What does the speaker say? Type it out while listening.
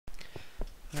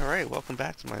Alright, welcome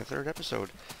back to my third episode.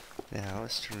 Now,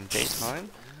 it's turning daytime.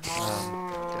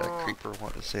 Got a creeper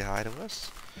wanting to say hi to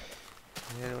us.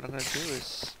 And what I'm going to do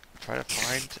is try to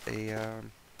find a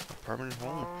permanent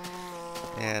home.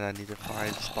 And I need to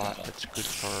find a spot that's good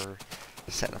for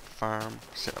setting up a farm,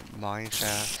 setting up a mine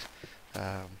shaft.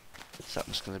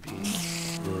 Something's going to be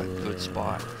a good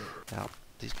spot. Now,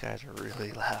 these guys are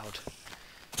really loud.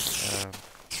 They're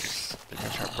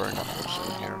going to try to burn up real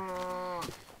soon here.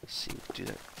 Let's see, do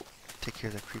that. Take care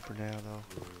of that creeper now, though.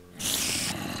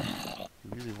 He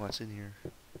really wants in here.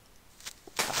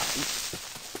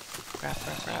 Crap.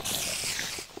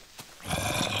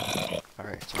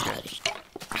 Alright, it's okay.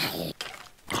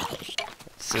 That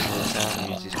sizzling sound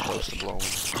means he's close to blowing.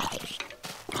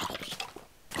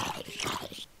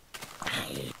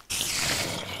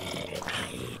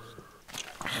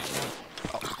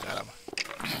 Oh, got him.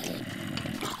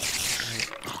 Alright,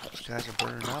 those guys are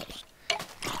burning up.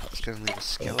 It's gonna leave a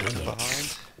skeleton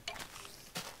behind.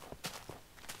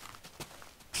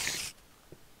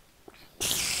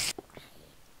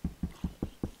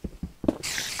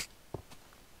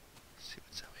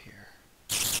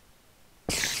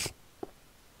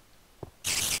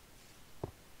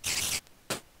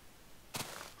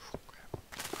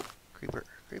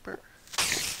 Creeper.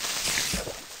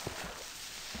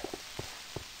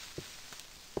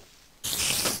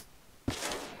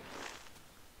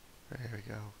 There we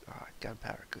go. Ah,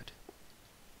 gunpowder, good.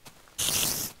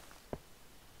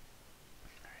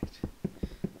 Alright.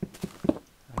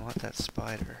 I want that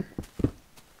spider.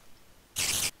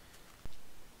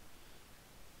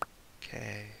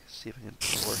 Okay, see if I can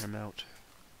lure him out.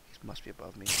 He must be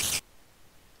above me.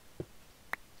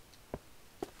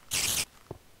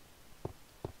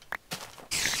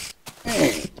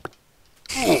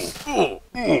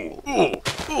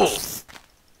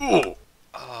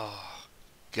 Oh,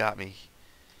 got me.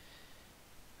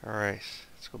 Alright,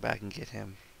 let's go back and get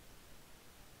him.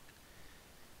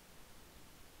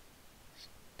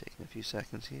 Taking a few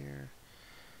seconds here.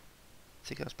 I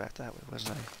think I was back that way,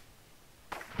 wasn't I?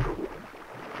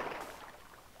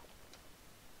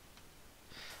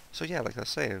 So yeah, like I was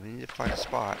saying, we need to find a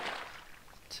spot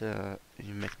to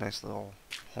make a nice little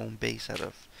home base out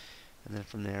of. And then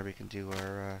from there we can do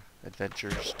our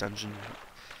adventures, dungeon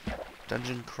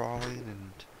crawling,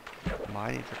 and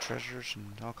mining for treasures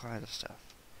and all kinds of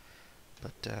stuff.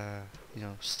 But you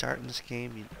know, starting this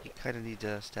game, you kind of need to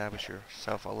establish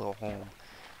yourself a little home,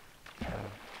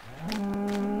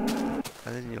 and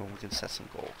then we can set some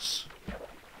goals.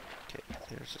 Okay,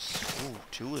 there's this. Ooh,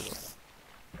 two of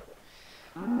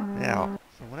them. Now,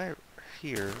 from what I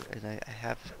hear, and I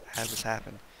have had this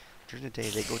happen during the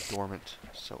day, they go dormant.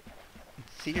 So in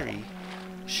theory,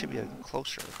 I should be able to go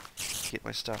closer, get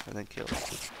my stuff, and then kill them.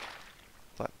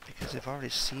 But because they've already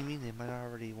seen me, they might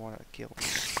already want to kill me.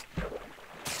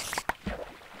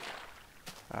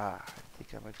 Ah, I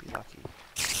think I might be lucky.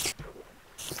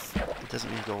 It doesn't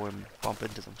mean go and bump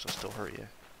into them, so it'll still hurt you.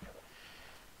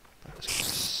 But let's get a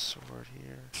sword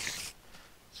here.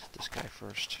 Let's hit this guy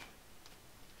first.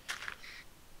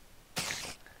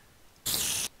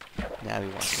 Now he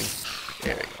wants me.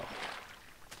 There we go.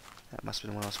 That must have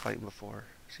been when I was fighting before.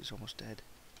 He's almost dead.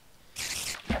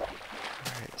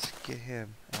 Alright, let's get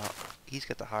him. He's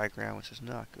got the high ground, which is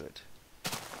not good.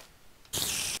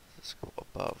 Let's go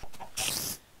above.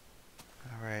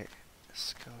 Alright,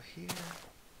 let's go here.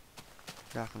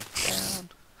 Knock him down.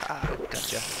 Ah,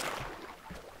 gotcha.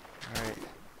 Alright,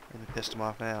 and I pissed him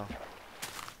off now.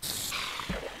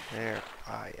 There.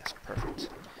 Ah, yes, perfect.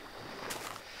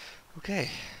 Okay.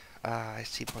 I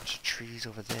see a bunch of trees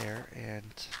over there,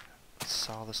 and I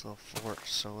saw this little fort,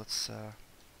 so let's go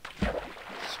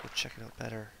check it out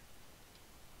better.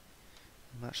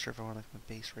 I'm not sure if I want to make my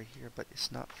base right here, but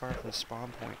it's not far from the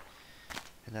spawn point,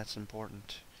 and that's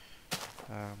important.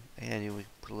 And we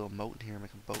put a little moat in here and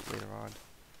make a boat later on.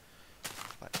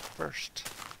 But first,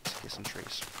 let's get some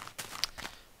trees.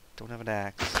 Don't have an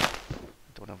axe,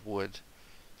 don't have wood,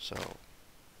 so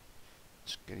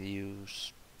just gonna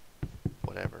use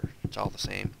whatever. It's all the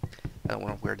same. I don't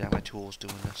want to wear down my tools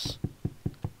doing this.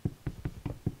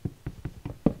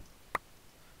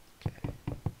 Okay.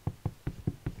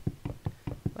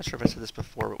 I'm not sure if I said this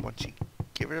before, but once you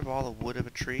get rid of all the wood of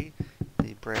a tree,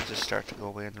 the branches start to go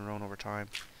away on their own over time.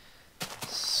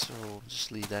 So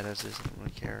just leave that as is. I don't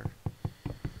really care.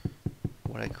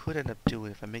 What I could end up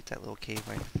doing, if I make that little cave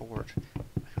mine fort,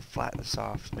 I could flatten this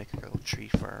off, make like a little tree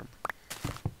farm.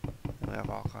 And we have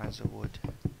all kinds of wood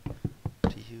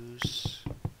to use.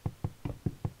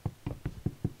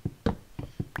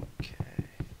 Okay.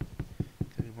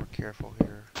 Gotta be more careful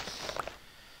here,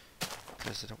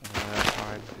 because I don't want to run out of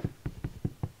time.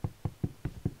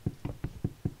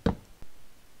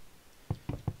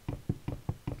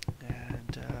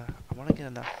 get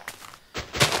enough.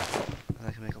 And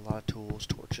I can make a lot of tools,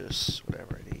 torches,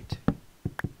 whatever I need.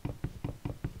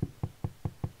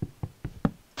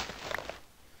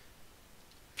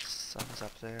 Sun's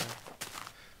up there.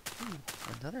 Ooh,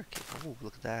 another cave. Oh,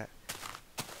 look at that.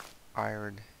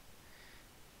 Iron.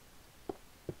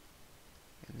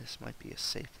 And this might be a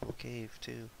safe little cave,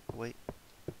 too. Wait.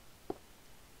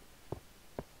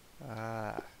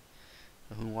 Ah.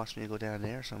 Who wants me to go down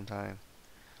there sometime?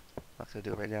 I'm not going to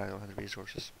do it right now. I don't have the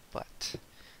resources. But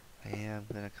I am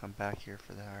going to come back here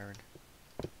for the iron.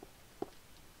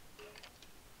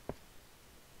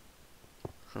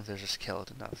 There's a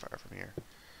skeleton not far from here.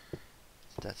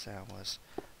 That sound was.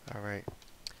 Alright.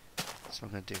 That's what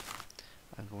I'm going to do.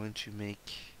 I'm going to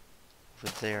make over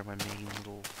there my main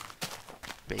little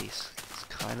base. It's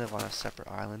kind of on a separate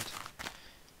island.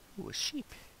 Ooh, a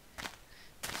sheep.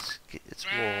 Let's get its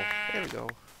wool. There we go.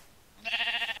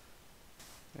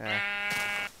 Yeah.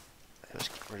 Let's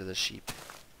get rid of the sheep.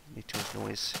 Need too much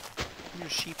noise. You're a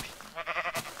sheep.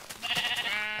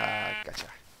 Gotcha.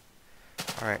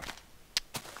 Alright.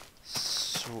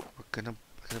 So we're gonna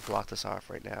block this off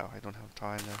right now. I don't have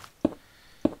time to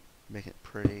make it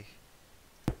pretty.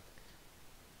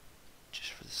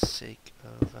 Just for the sake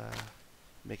of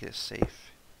making it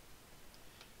safe.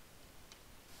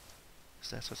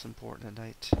 Because that's what's important at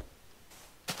night.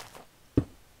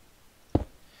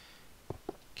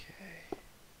 Okay.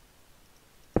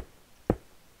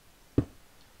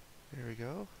 There we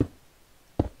go.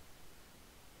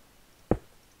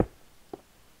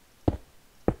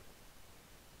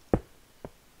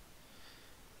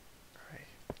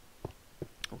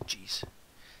 Oh, jeez.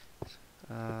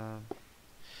 Alright,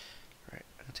 I'm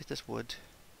gonna take this wood,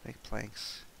 make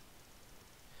planks.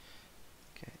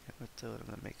 Okay, I'm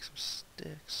gonna make some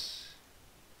sticks.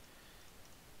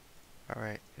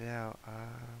 Alright, now, I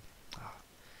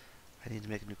need to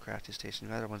make a new crafting station.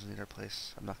 The other ones need our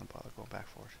place. I'm not gonna bother going back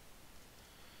for it.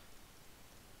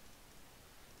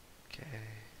 Okay,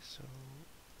 so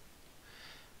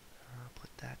I'll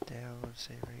put that down,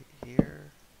 say right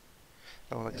here.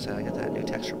 Oh, like I said, I got that new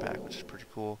texture pack, which is pretty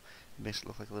cool. It makes it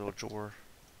look like a little drawer.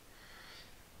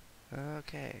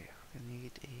 Okay, I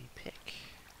need a pick.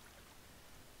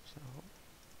 So,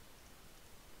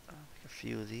 I'll make a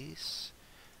few of these.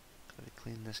 Gotta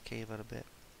clean this cave out a bit.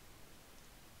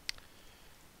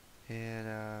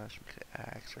 And, should make an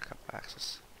axe or a couple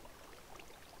axes.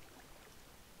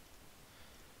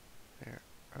 There,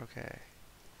 okay.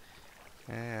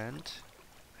 And,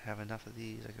 I have enough of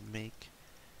these, I can make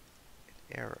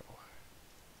arrow.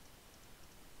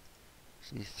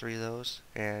 So you need 3 of those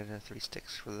and 3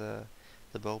 sticks for the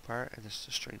bow part and just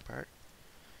the string part.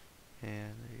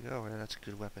 And there you go. And that's a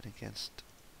good weapon against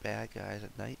bad guys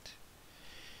at night.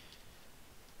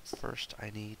 First,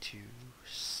 I need to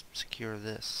secure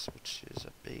this, which is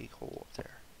a big hole up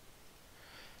there.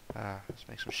 Let's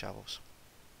make some shovels.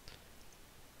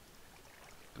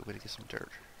 Good way to get some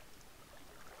dirt.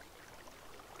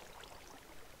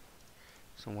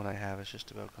 So one I have is just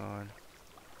about gone.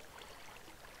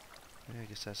 Yeah, I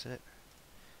guess that's it.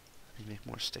 I need to make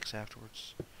more sticks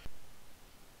afterwards.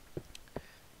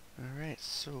 Alright,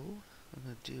 so what I'm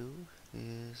going to do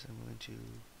is I'm going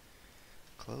to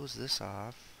close this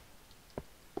off.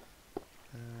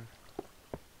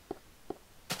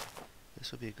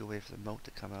 This would be a good way for the moat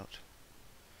to come out.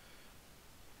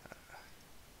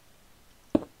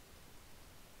 Did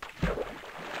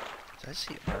I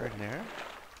see a bird in there?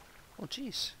 Oh,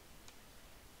 jeez.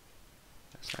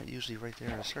 That's not usually right there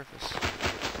on the surface.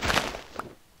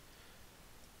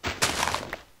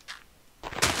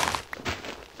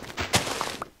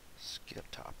 Let's get up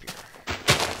top here.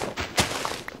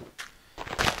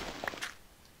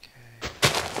 Okay.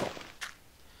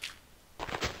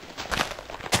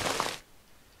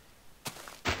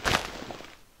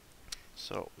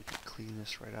 So we can clean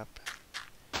this right up.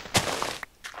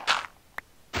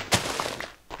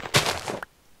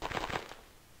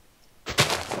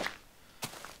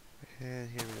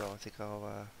 And here we go. I think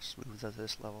I'll smooth out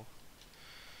this level.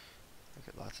 I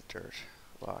got lots of dirt.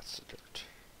 Lots of dirt.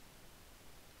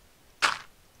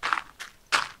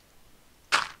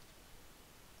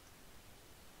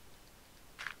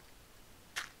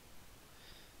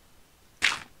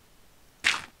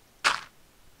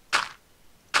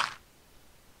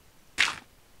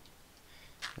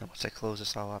 And once I close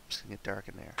this all up, it's going to get dark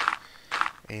in there.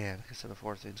 And like I said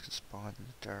before, things can spawn in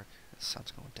the dark. The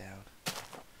sun's going down.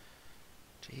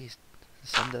 Jeez, the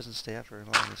sun doesn't stay up very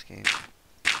long in this game.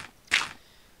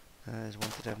 That is one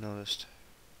thing I've noticed.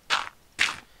 It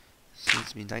seems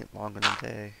to be night longer than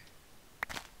day.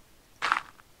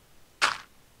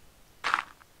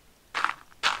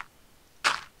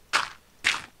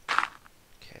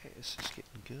 This is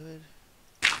getting good.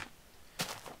 Alright, I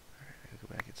gotta go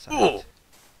back inside. Where's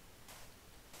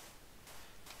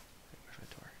my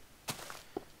door?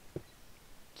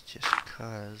 Just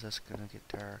cause it's gonna get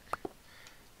dark.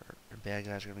 Or bad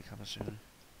guys are gonna be coming soon.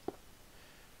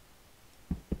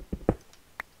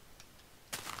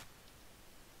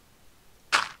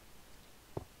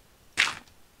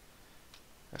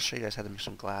 I'll show you guys how to make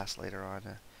some glass later on.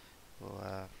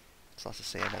 It's lots of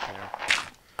sand up here.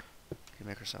 You can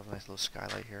make yourself a nice little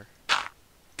skylight here.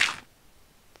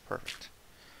 Perfect.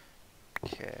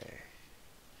 Okay.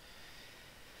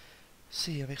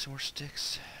 See, I'll make some more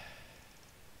sticks.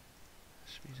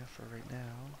 Should be enough for right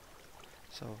now.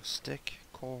 So, stick,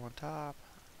 coal on top,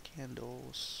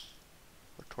 candles,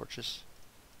 or torches.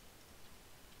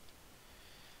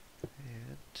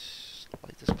 And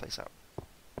light this place up.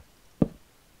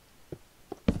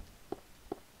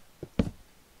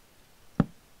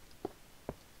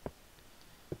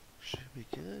 Should be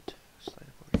good. Slide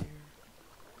up over here.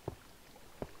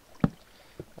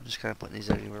 I'm just kind of putting these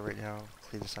everywhere right now.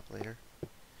 Clean this up later.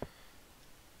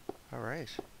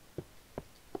 Alright.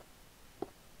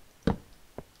 I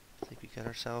think we got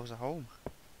ourselves a home.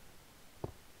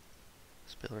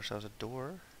 Let's build ourselves a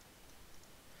door.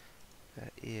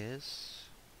 That is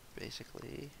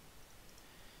basically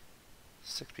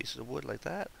 6 pieces of wood like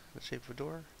that, in the shape of a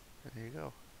door. And there you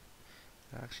go.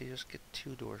 Actually, just get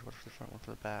 2 doors, one for the front, one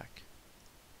for the back.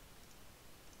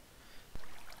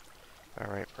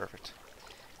 Alright, perfect.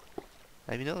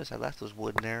 Now, if you notice, I left those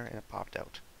wood in there and it popped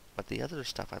out. But the other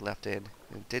stuff I left in,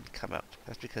 it didn't come out.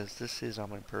 That's because this is on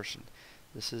my person.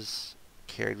 This is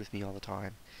carried with me all the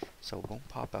time. So it won't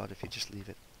pop out if you just leave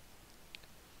it.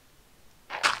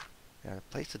 Now, to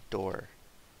place a door,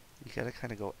 you gotta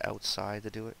kind of go outside to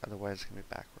do it, otherwise it's gonna be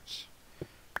backwards.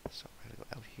 So I'm gonna go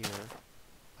out here,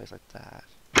 place like that.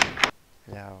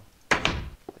 Now,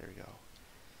 there we go.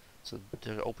 So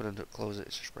to open and to close it,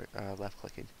 it's just right, left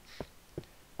clicking.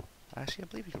 Actually, I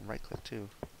believe you can right click too.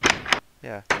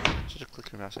 Yeah, just click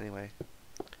your mouse anyway.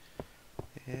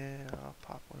 And I'll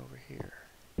pop one over here.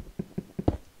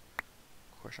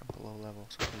 Of course, I'm below level,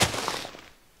 so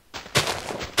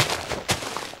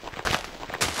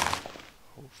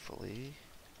hopefully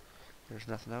there's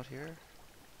nothing out here.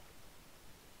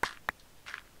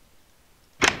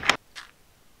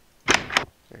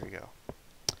 There we go.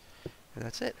 And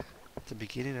that's it. It's the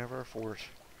beginning of our fort.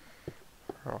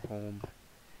 Our home.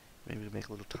 Maybe we can make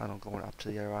a little tunnel going up to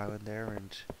the other island there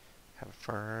and have a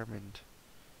farm and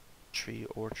tree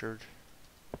orchard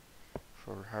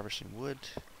for harvesting wood.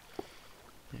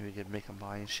 Maybe we could make a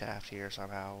mine shaft here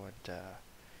somehow and,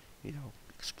 you know,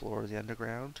 explore the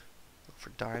underground. Look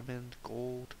for diamond,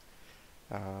 gold,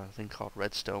 a thing called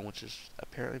redstone, which is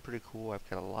apparently pretty cool. I've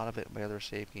got a lot of it in my other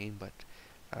save game, but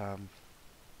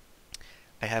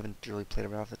I haven't really played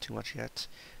around with it too much yet.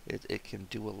 It can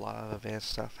do a lot of advanced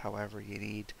stuff, however you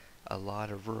need a lot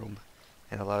of room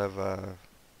and a lot of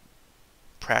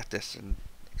practice and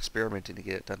experimenting to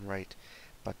get it done right.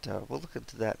 But we'll look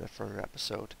into that in a further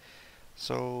episode.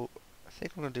 So I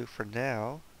think what I'm going to do for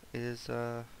now is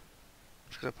I'm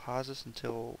just going to pause this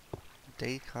until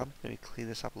day comes. Maybe clean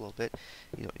this up a little bit.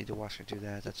 You don't need to watch me do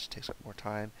that. That just takes up more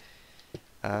time.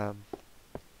 And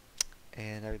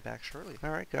I'll be back shortly.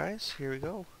 Alright guys, here we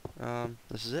go.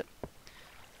 This is it.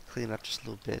 Clean up just a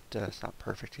little bit. It's not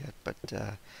perfect yet, but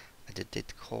I did dig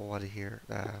the coal out of here.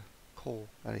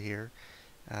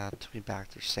 Took me back.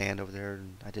 There's sand over there,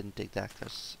 and I didn't dig that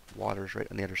because water's right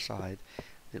on the other side.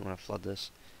 Didn't want to flood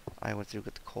this. I went through,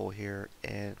 got the coal here,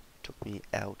 and it took me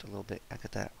out a little bit. I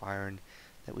got that iron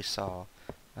that we saw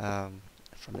from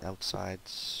the outside.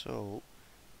 So,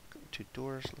 2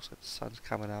 doors. Looks like the sun's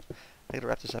coming up. I gotta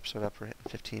wrap this episode up. We're hitting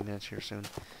 15 minutes here soon.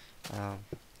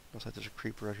 Looks like there's a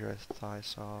creeper out here I thought I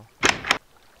saw.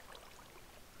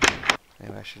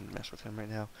 Anyway, I shouldn't mess with him right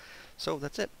now. So,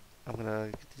 that's it. I'm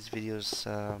gonna get these videos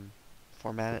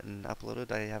formatted and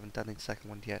uploaded. I haven't done the second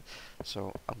one yet,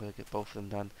 so I'm gonna get both of them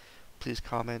done. Please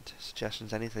comment,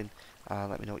 suggestions, anything.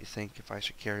 Let me know what you think, if I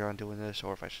should carry on doing this,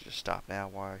 or if I should just stop now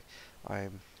while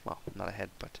I'm not ahead,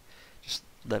 but just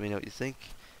let me know what you think,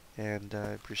 and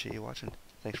I appreciate you watching.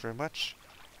 Thanks very much.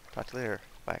 Talk to you later.